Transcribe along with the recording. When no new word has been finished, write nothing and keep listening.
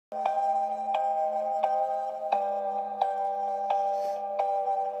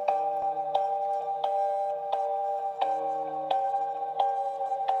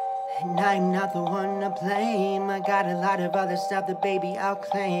And I'm not the one to blame. I got a lot of other stuff that baby I'll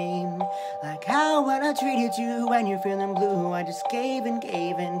claim. Like how when I treated you when you're feeling blue, I just gave and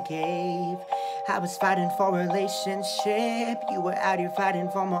gave and gave. I was fighting for a relationship, you were out here fighting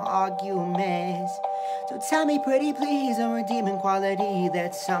for my arguments. So tell me pretty please a redeeming quality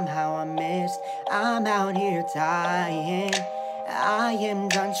that somehow I missed. I'm out here dying, I am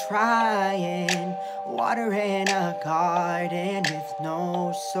done trying, watering a garden with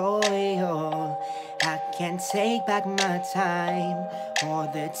no soil. I can't take back my time or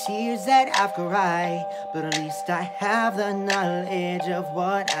the tears that I've cried, but at least I have the knowledge of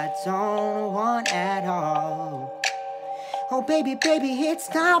what I don't want at all. Oh baby, baby,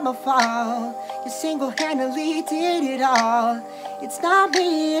 it's not my fault. You single-handedly did it all. It's not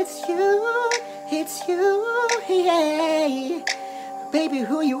me, it's you, yeah. Baby,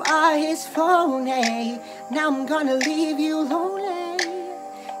 who you are is phony. Now I'm gonna leave you lonely.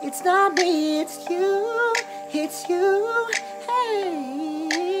 It's not me, it's you,